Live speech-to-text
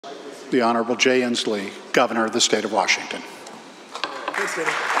The Honorable Jay Inslee, Governor of the State of Washington. Thanks, Eddie.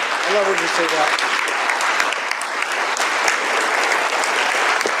 I love when you say that.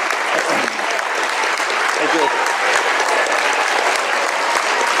 Thank you.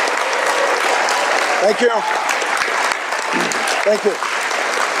 Thank you. Thank you.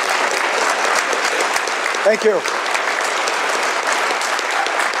 Thank you.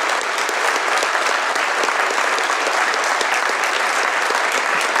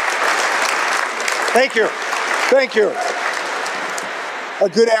 Thank you. Thank you.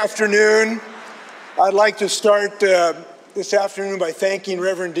 Good afternoon. I'd like to start this afternoon by thanking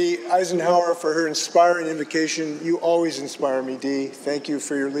Reverend Dee Eisenhower for her inspiring invocation. You always inspire me, Dee. Thank you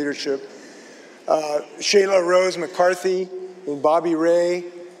for your leadership. Shayla Rose McCarthy and Bobby Ray.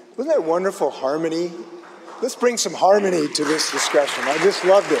 Wasn't that wonderful harmony? Let's bring some harmony to this discussion. I just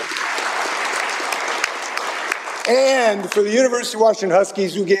loved it. And for the University of Washington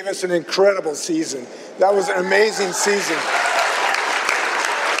Huskies, who gave us an incredible season. That was an amazing season.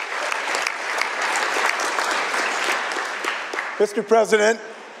 Mr. President,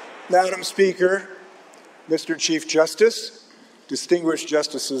 Madam Speaker, Mr. Chief Justice, distinguished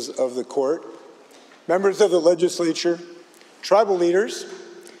justices of the court, members of the legislature, tribal leaders,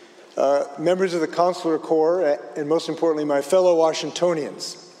 members of the Consular Corps, and most importantly, my fellow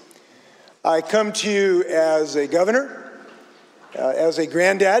Washingtonians. I come to you as a governor, as a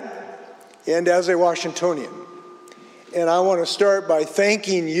granddad, and as a Washingtonian. And I want to start by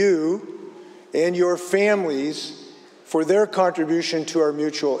thanking you and your families for their contribution to our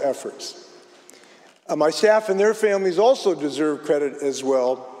mutual efforts. My staff and their families also deserve credit as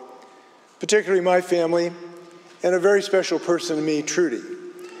well, particularly my family, and a very special person to me, Trudy.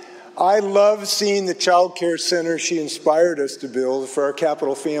 I love seeing the child care center she inspired us to build for our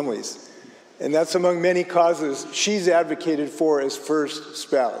Capital families. And that's among many causes she's advocated for as first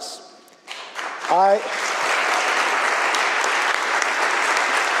spouse.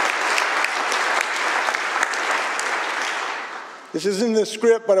 This is in the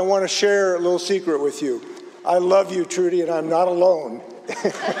script, but I want to share a little secret with you. I love you, Trudy, and I'm not alone.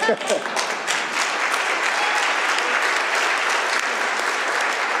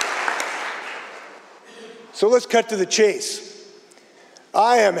 So let's cut to the chase.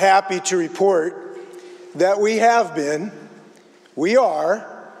 I am happy to report that we have been, we are,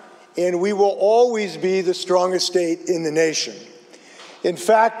 and we will always be the strongest state in the nation. In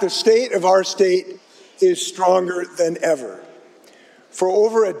fact, the state of our state is stronger than ever. For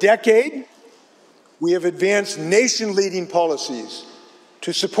over a decade, we have advanced nation-leading policies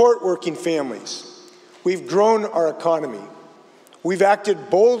to support working families. We've grown our economy. We've acted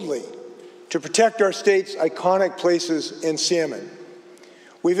boldly to protect our state's iconic places and salmon.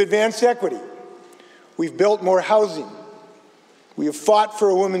 We've advanced equity. We've built more housing. We have fought for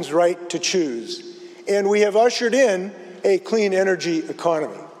a woman's right to choose. And we have ushered in a clean energy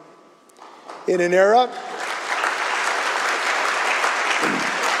economy. In an era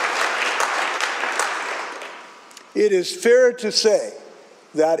it is fair to say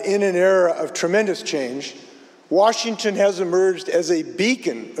that in an era of tremendous change, Washington has emerged as a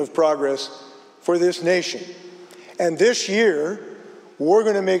beacon of progress for this nation. And this year, we're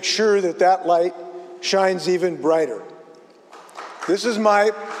going to make sure that that light shines even brighter. This is my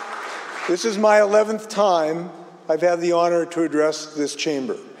 11th time I've had the honor to address this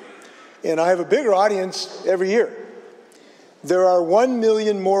chamber. And I have a bigger audience every year. There are 1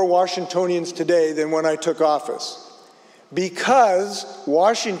 million more Washingtonians today than when I took office, because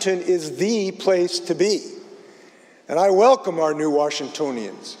Washington is the place to be. And I welcome our new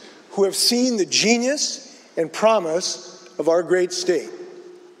Washingtonians who have seen the genius and promise of our great state.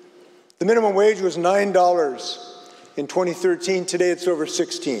 The minimum wage was $9 in 2013. Today it's over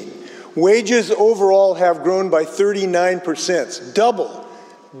 $16. Wages overall have grown by 39%, double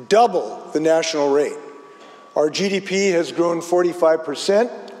the national rate. Our GDP has grown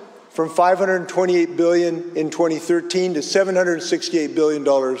 45%, from $528 billion in 2013 to $768 billion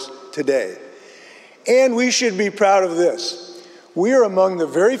today. And we should be proud of this. We are among the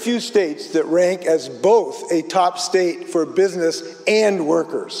very few states that rank as both a top state for business and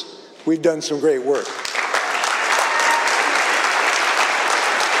workers. We've done some great work.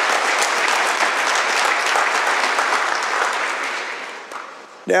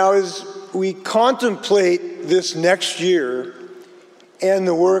 Now, as we contemplate this next year and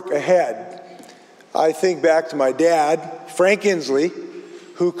the work ahead, I think back to my dad, Frank Inslee,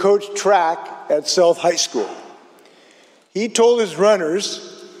 who coached track at South High School. He told his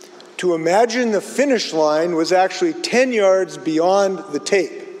runners to imagine the finish line was actually 10 yards beyond the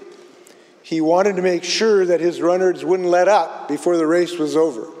tape. He wanted to make sure that his runners wouldn't let up before the race was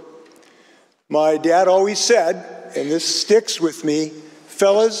over. My dad always said, and this sticks with me,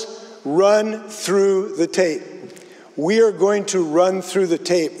 fellas, run through the tape. We are going to run through the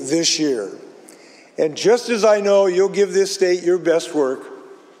tape this year. And just as I know you'll give this state your best work,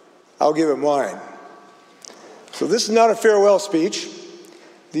 I'll give it mine. So this is not a farewell speech.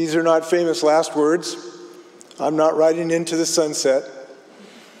 These are not famous last words. I'm not riding into the sunset.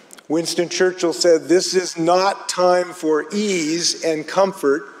 Winston Churchill said, "This is not time for ease and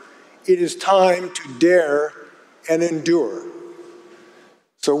comfort. It is time to dare and endure."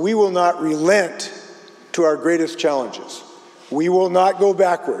 So we will not relent to our greatest challenges. We will not go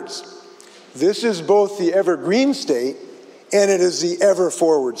backwards. This is both the evergreen state and it is the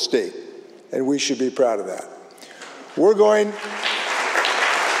ever-forward state, and we should be proud of that. We're going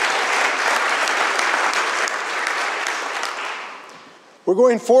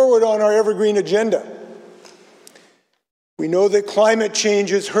forward on our evergreen agenda. We know that climate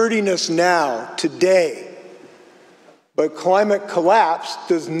change is hurting us now, today. But climate collapse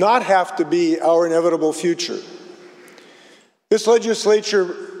does not have to be our inevitable future. This legislature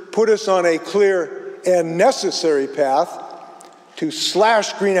put us on a clear and necessary path to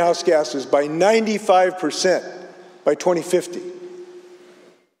slash greenhouse gases by 95% by 2050.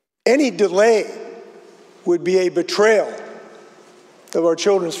 Any delay would be a betrayal of our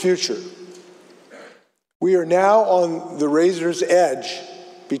children's future. We are now on the razor's edge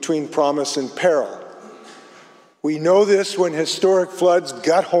between promise and peril. We know this when historic floods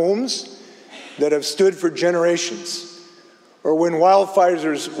gut homes that have stood for generations, or when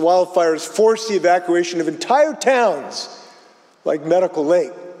wildfires force the evacuation of entire towns, like Medical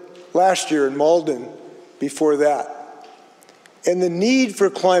Lake last year in Malden before that. And the need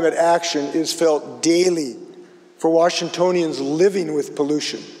for climate action is felt daily for Washingtonians living with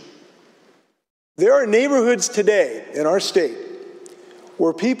pollution. There are neighborhoods today in our state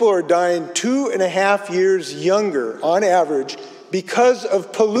where people are dying 2.5 years younger on average because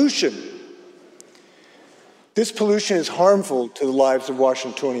of pollution. This pollution is harmful to the lives of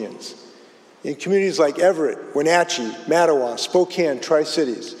Washingtonians. In communities like Everett, Wenatchee, Mattawa, Spokane,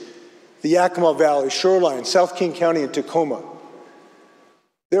 Tri-Cities, the Yakima Valley, Shoreline, South King County, and Tacoma.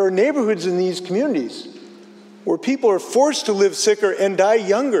 There are neighborhoods in these communities where people are forced to live sicker and die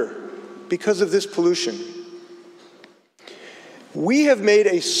younger because of this pollution. We have made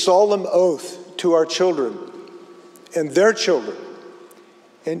a solemn oath to our children and their children,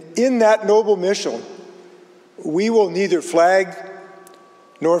 and in that noble mission, we will neither flag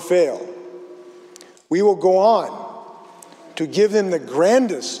nor fail. We will go on to give them the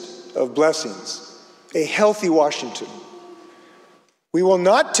grandest of blessings, a healthy Washington. We will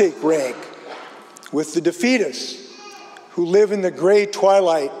not take rank with the defeatists who live in the gray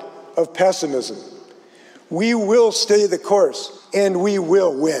twilight of pessimism. We will stay the course, and we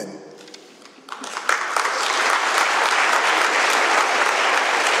will win.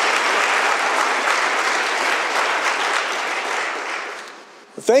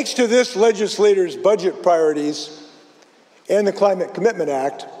 Thanks to this legislator's budget priorities and the Climate Commitment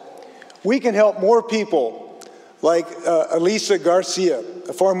Act, we can help more people like Elisa Garcia,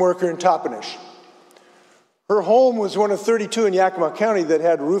 a farm worker in Toppenish. Her home was one of 32 in Yakima County that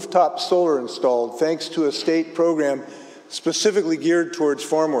had rooftop solar installed, thanks to a state program specifically geared towards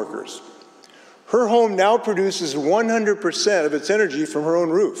farm workers. Her home now produces 100% of its energy from her own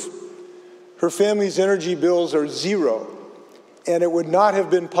roof. Her family's energy bills are zero, and it would not have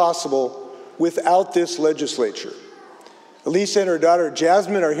been possible without this legislature. Elisa and her daughter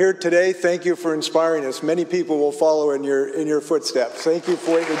Jasmine are here today. Thank you for inspiring us. Many people will follow in your footsteps. Thank you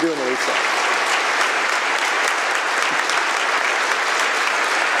for what you're doing, Elisa.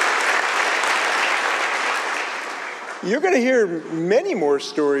 You're going to hear many more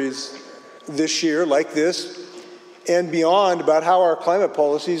stories this year like this and beyond about how our climate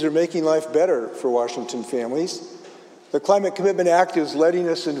policies are making life better for Washington families. The Climate Commitment Act is letting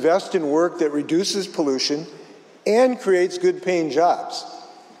us invest in work that reduces pollution and creates good-paying jobs.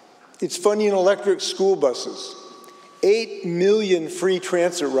 It's funding electric school buses, 8 million free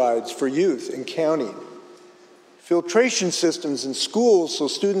transit rides for youth and counting, filtration systems in schools so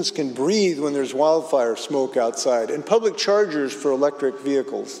students can breathe when there's wildfire smoke outside, and public chargers for electric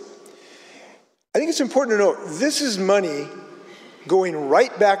vehicles. I think it's important to note, this is money going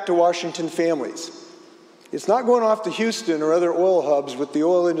right back to Washington families. It's not going off to Houston or other oil hubs with the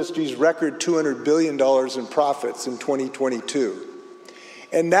oil industry's record $200 billion in profits in 2022.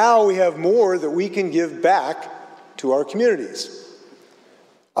 And now we have more that we can give back to our communities.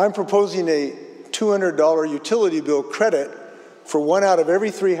 I'm proposing a $200 utility bill credit for 1 out of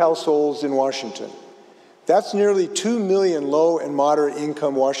every 3 households in Washington. That's nearly 2 million low and moderate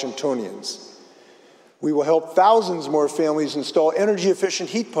income Washingtonians. We will help thousands more families install energy-efficient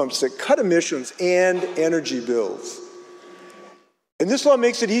heat pumps that cut emissions and energy bills. And this law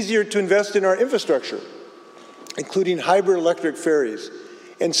makes it easier to invest in our infrastructure, including hybrid electric ferries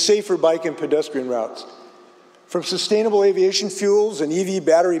and safer bike and pedestrian routes. From sustainable aviation fuels and EV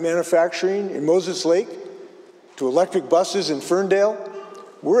battery manufacturing in Moses Lake to electric buses in Ferndale,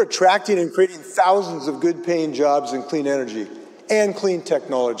 we're attracting and creating thousands of good-paying jobs in clean energy and clean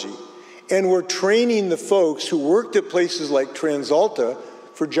technology. And we're training the folks who worked at places like TransAlta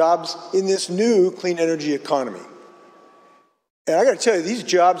for jobs in this new clean energy economy. And I got to tell you, these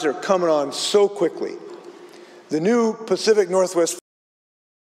jobs are coming on so quickly. The new Pacific Northwest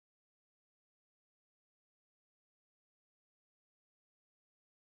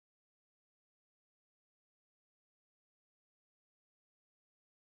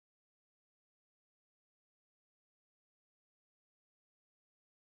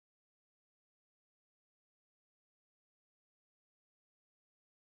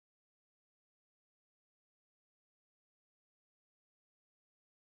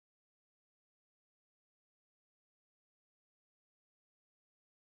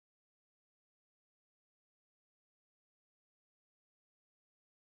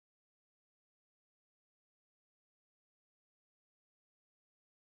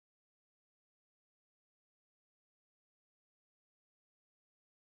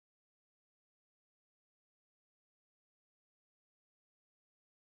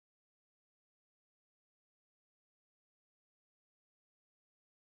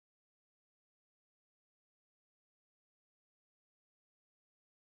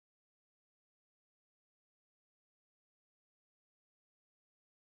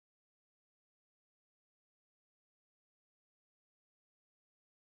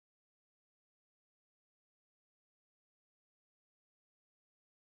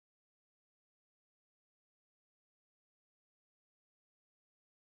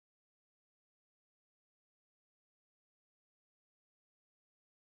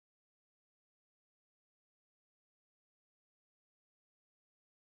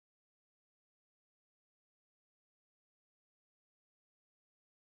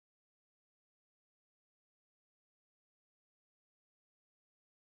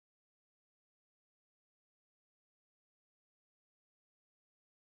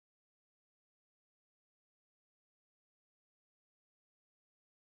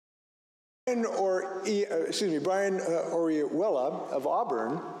Brian Orihuela of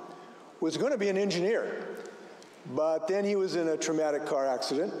Auburn was going to be an engineer, but then he was in a traumatic car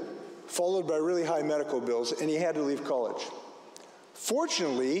accident, followed by really high medical bills, and he had to leave college.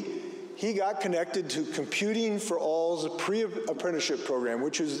 Fortunately, he got connected to Computing for All's pre-apprenticeship program,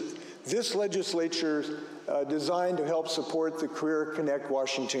 which is this legislature's designed to help support the Career Connect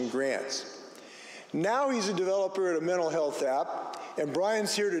Washington grants. Now he's a developer at a mental health app, and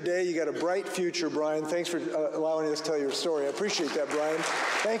Brian's here today. You got a bright future, Brian. Thanks for allowing us to tell your story. I appreciate that, Brian.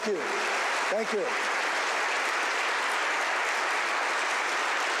 Thank you. Thank you.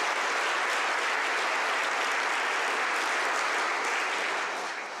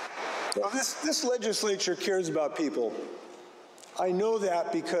 Well, this legislature cares about people. I know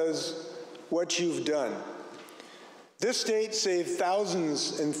that because what you've done. This state saved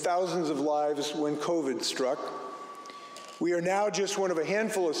thousands and thousands of lives when COVID struck. We are now just one of a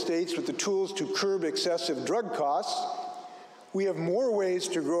handful of states with the tools to curb excessive drug costs. We have more ways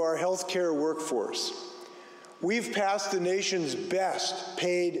to grow our healthcare workforce. We've passed the nation's best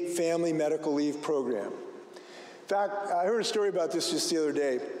paid family medical leave program. In fact, I heard a story about this just the other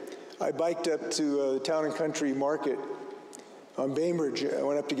day. I biked up to the Town and Country Market on Bainbridge. I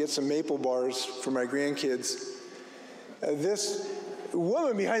went up to get some maple bars for my grandkids. This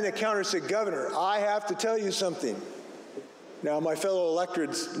woman behind the counter said, "Governor, I have to tell you something." Now, my fellow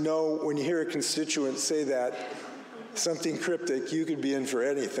electors know when you hear a constituent say that, something cryptic, you could be in for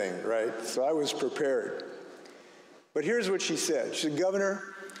anything, right? So I was prepared. But here's what she said. She said, "Governor,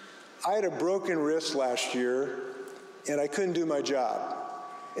 I had a broken wrist last year, and I couldn't do my job.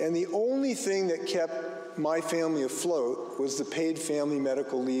 And the only thing that kept my family afloat was the paid family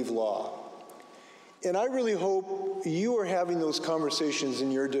medical leave law." And I really hope you are having those conversations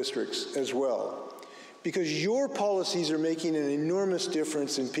in your districts as well, because your policies are making an enormous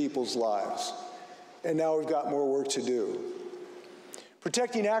difference in people's lives. And now we've got more work to do.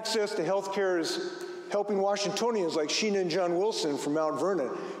 Protecting access to health care is helping Washingtonians like Sheena and John Wilson from Mount Vernon.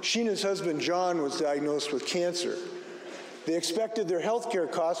 Sheena's husband, John, was diagnosed with cancer. They expected their health care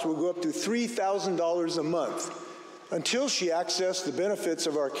costs would go up to $3,000 a month. until she accessed the benefits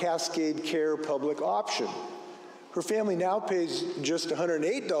of our Cascade Care public option. Her family now pays just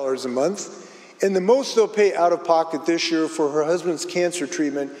 $108 a month, and the most they'll pay out of pocket this year for her husband's cancer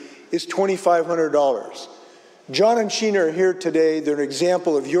treatment is $2,500. John and Sheena are here today. They're an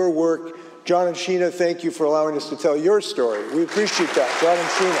example of your work. John and Sheena, thank you for allowing us to tell your story. We appreciate that, John and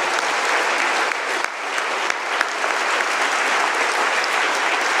Sheena.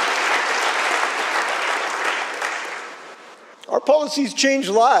 Our policies change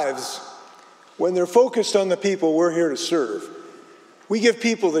lives when they're focused on the people we're here to serve. We give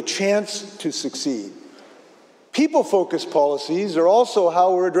people the chance to succeed. People-focused policies are also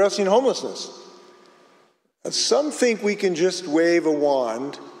how we're addressing homelessness. Some think we can just wave a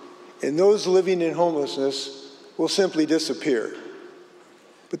wand and those living in homelessness will simply disappear.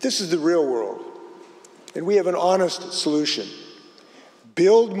 But this is the real world, and we have an honest solution.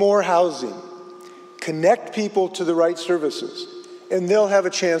 Build more housing. Connect people to the right services, and they'll have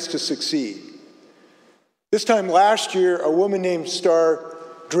a chance to succeed. This time last year, a woman named Star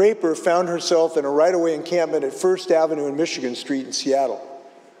Draper found herself in a right-of-way encampment at 1st Avenue and Michigan Street in Seattle.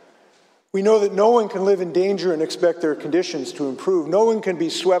 We know that no one can live in danger and expect their conditions to improve. No one can be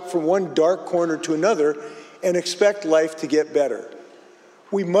swept from one dark corner to another and expect life to get better.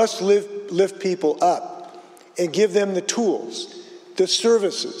 We must lift people up and give them the tools, the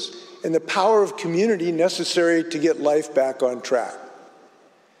services, and the power of community necessary to get life back on track.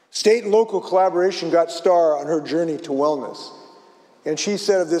 State and local collaboration got Star on her journey to wellness. And she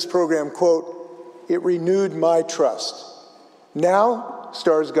said of this program, quote, "It renewed my trust." Now,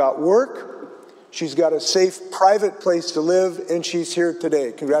 Star's got work, she's got a safe private place to live, and she's here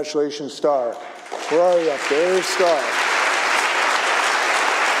today. Congratulations, Star. Where are you up there? There's Star.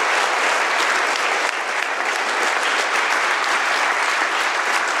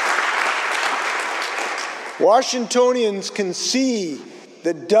 Washingtonians can see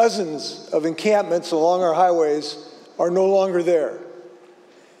that dozens of encampments along our highways are no longer there.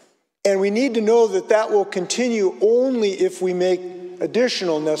 And we need to know that that will continue only if we make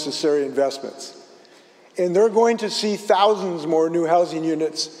additional necessary investments. And they're going to see thousands more new housing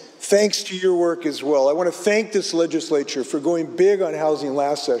units thanks to your work as well. I want to thank this legislature for going big on housing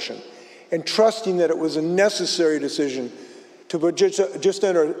last session and trusting that it was a necessary decision to put just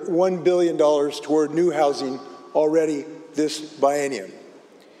under $1 billion toward new housing already this biennium.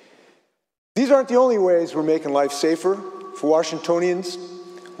 These aren't the only ways we're making life safer for Washingtonians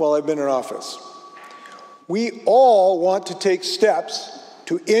while I've been in office. We all want to take steps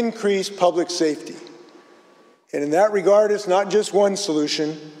to increase public safety. And in that regard, it's not just one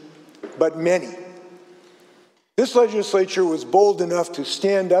solution, but many. This legislature was bold enough to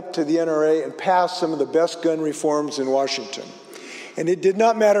stand up to the NRA and pass some of the best gun reforms in Washington. And it did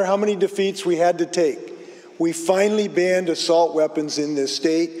not matter how many defeats we had to take. We finally banned assault weapons in this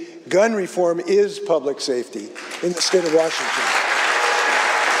state. Gun reform is public safety in the state of Washington.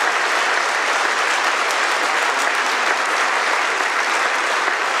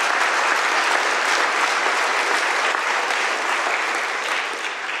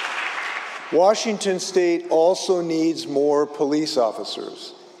 Washington State also needs more police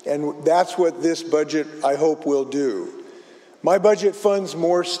officers, and that's what this budget, I hope, will do. My budget funds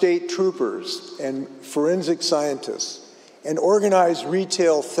more state troopers and forensic scientists, and organized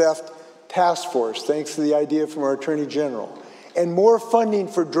retail theft task force, thanks to the idea from our Attorney General, and more funding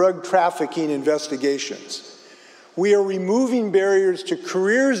for drug trafficking investigations. We are removing barriers to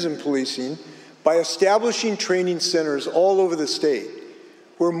careers in policing by establishing training centers all over the state,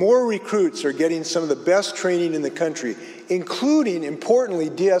 where more recruits are getting some of the best training in the country, including, importantly,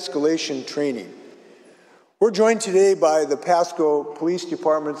 de-escalation training. We're joined today by the Pasco Police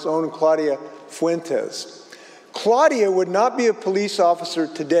Department's own Claudia Fuentes. Claudia would not be a police officer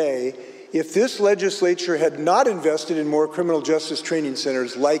today if this legislature had not invested in more criminal justice training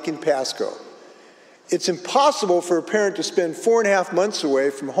centers like in Pasco. It's impossible for a parent to spend 4.5 months away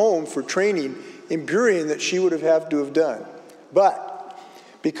from home for training in Burien that she would have had to have done. But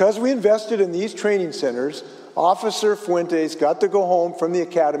because we invested in these training centers, Officer Fuentes got to go home from the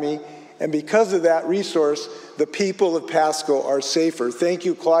academy, and because of that resource, the people of Pasco are safer. Thank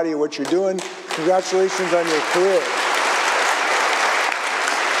you, Claudia, what you're doing. Congratulations on your career.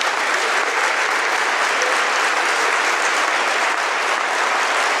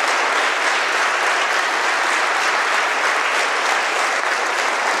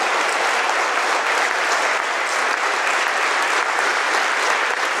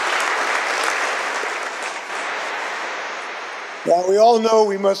 Now, we all know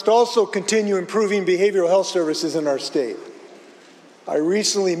we must also continue improving behavioral health services in our state. I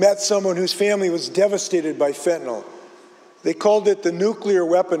recently met someone whose family was devastated by fentanyl, They called it the nuclear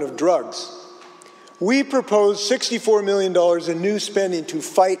weapon of drugs. We proposed $64 million in new spending to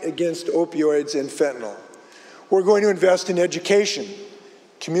fight against opioids and fentanyl. We're going to invest in education,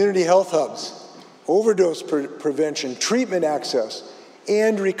 community health hubs, overdose prevention, treatment access,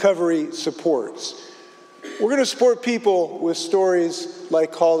 and recovery supports. We're going to support people with stories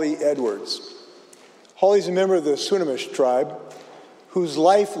like Holly Edwards. Holly's a member of the Swinomish tribe whose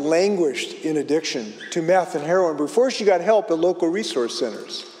life languished in addiction to meth and heroin before she got help at local resource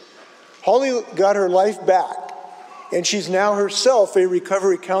centers. Holly got her life back, and she's now herself a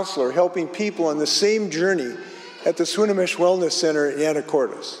recovery counselor helping people on the same journey at the Swinomish Wellness Center in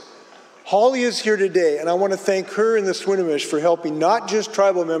Anacortes. Holly is here today, and I want to thank her and the Swinomish for helping not just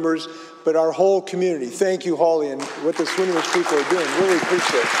tribal members, but our whole community. Thank you, Holly, and what the Swinomish people are doing. Really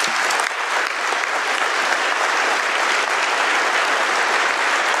appreciate it.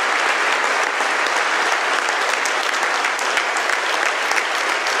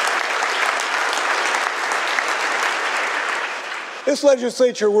 This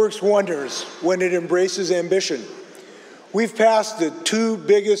legislature works wonders when it embraces ambition. We've passed the two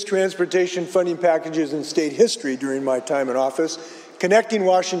biggest transportation funding packages in state history during my time in office, Connecting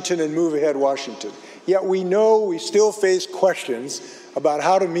Washington and Move Ahead Washington. Yet we know we still face questions about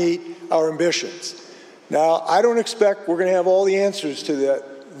how to meet our ambitions. Now, I don't expect we're going to have all the answers to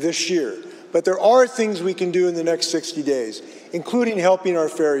that this year, but there are things we can do in the next 60 days, including helping our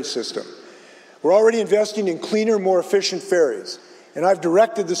ferry system. We're already investing in cleaner, more efficient ferries, and I've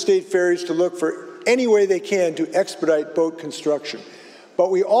directed the state ferries to look for any way they can to expedite boat construction.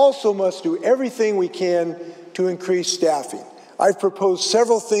 But we also must do everything we can to increase staffing. I've proposed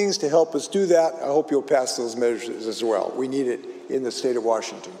several things to help us do that. I hope you'll pass those measures as well. We need it in the state of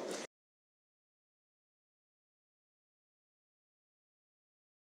Washington.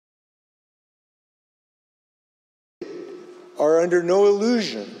 Are under no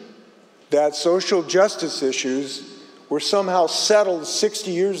illusion that social justice issues were somehow settled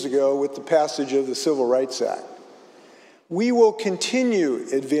 60 years ago with the passage of the Civil Rights Act. We will continue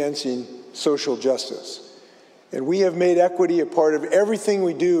advancing social justice, and we have made equity a part of everything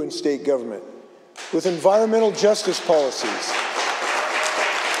we do in state government, with environmental justice policies.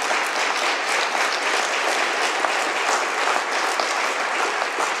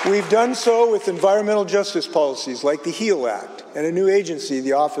 We've done so with environmental justice policies like the HEAL Act and a new agency,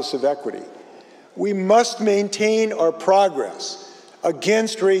 the Office of Equity. We must maintain our progress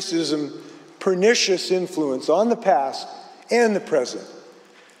against racism's pernicious influence on the past and the present.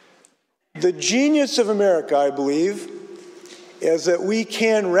 The genius of America, I believe, is that we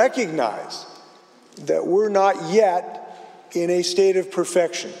can recognize that we're not yet in a state of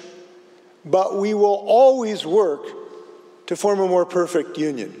perfection, but we will always work to form a more perfect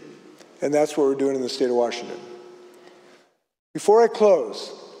union. And that's what we're doing in the state of Washington. Before I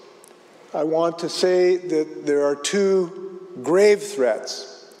close, I want to say that there are two grave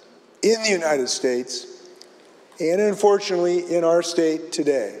threats in the United States and unfortunately in our state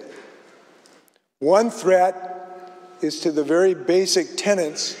today. One threat is to the very basic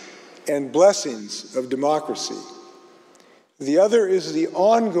tenets and blessings of democracy. The other is the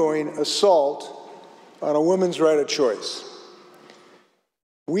ongoing assault on a woman's right of choice.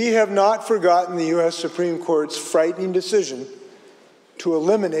 We have not forgotten the U.S. Supreme Court's frightening decision to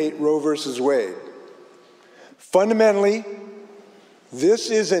eliminate Roe versus Wade. Fundamentally, this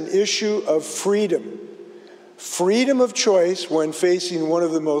is an issue of freedom. Freedom of choice when facing one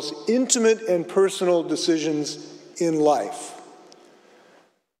of the most intimate and personal decisions in life.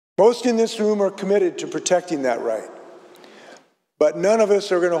 Most in this room are committed to protecting that right. But none of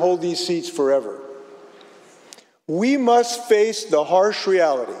us are going to hold these seats forever. We must face the harsh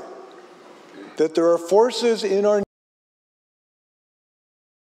reality that there are forces in our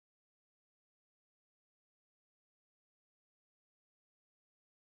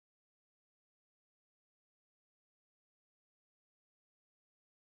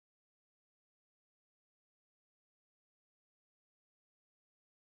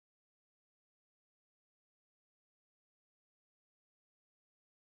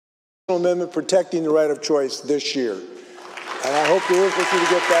amendment protecting the right of choice this year. And I hope to work with you to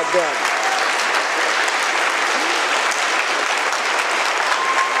get that done.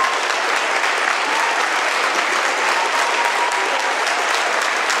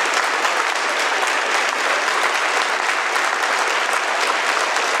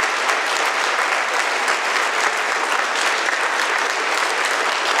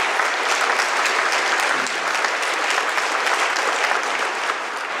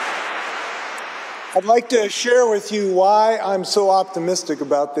 I'd like to share with you why I'm so optimistic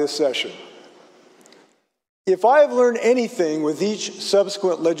about this session. If I have learned anything with each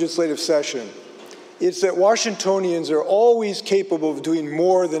subsequent legislative session, it's that Washingtonians are always capable of doing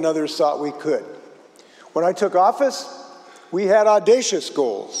more than others thought we could. When I took office, we had audacious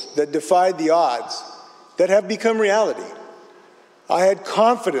goals that defied the odds that have become reality. I had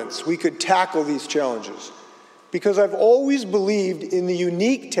confidence we could tackle these challenges because I've always believed in the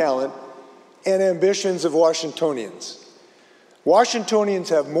unique talent and ambitions of Washingtonians. Washingtonians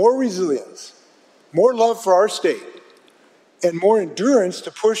have more resilience, more love for our state, and more endurance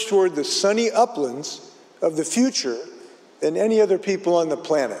to push toward the sunny uplands of the future than any other people on the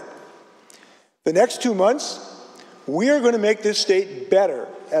planet. The next 2 months, we are going to make this state better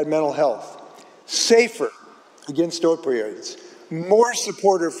at mental health, safer against opioids, more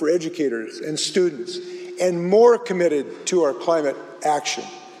supportive for educators and students, and more committed to our climate action.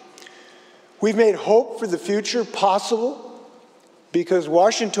 We've made hope for the future possible because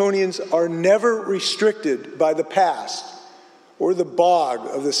Washingtonians are never restricted by the past or the bog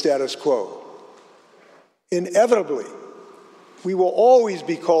of the status quo. Inevitably, we will always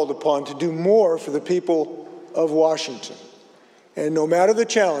be called upon to do more for the people of Washington. And no matter the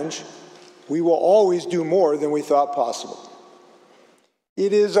challenge, we will always do more than we thought possible.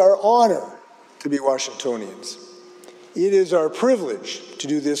 It is our honor to be Washingtonians. It is our privilege to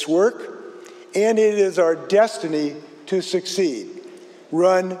do this work, and it is our destiny to succeed.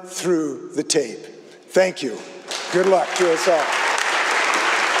 Run through the tape. Thank you. Good luck to us all.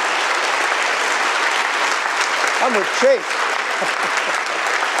 I'm with Chase.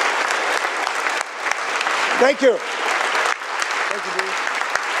 Thank you. Thank you, Dave.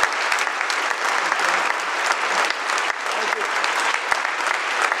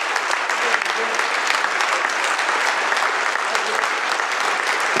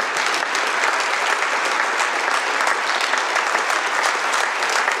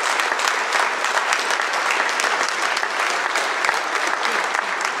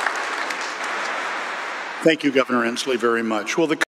 Thank you, Governor Inslee, very much. Will the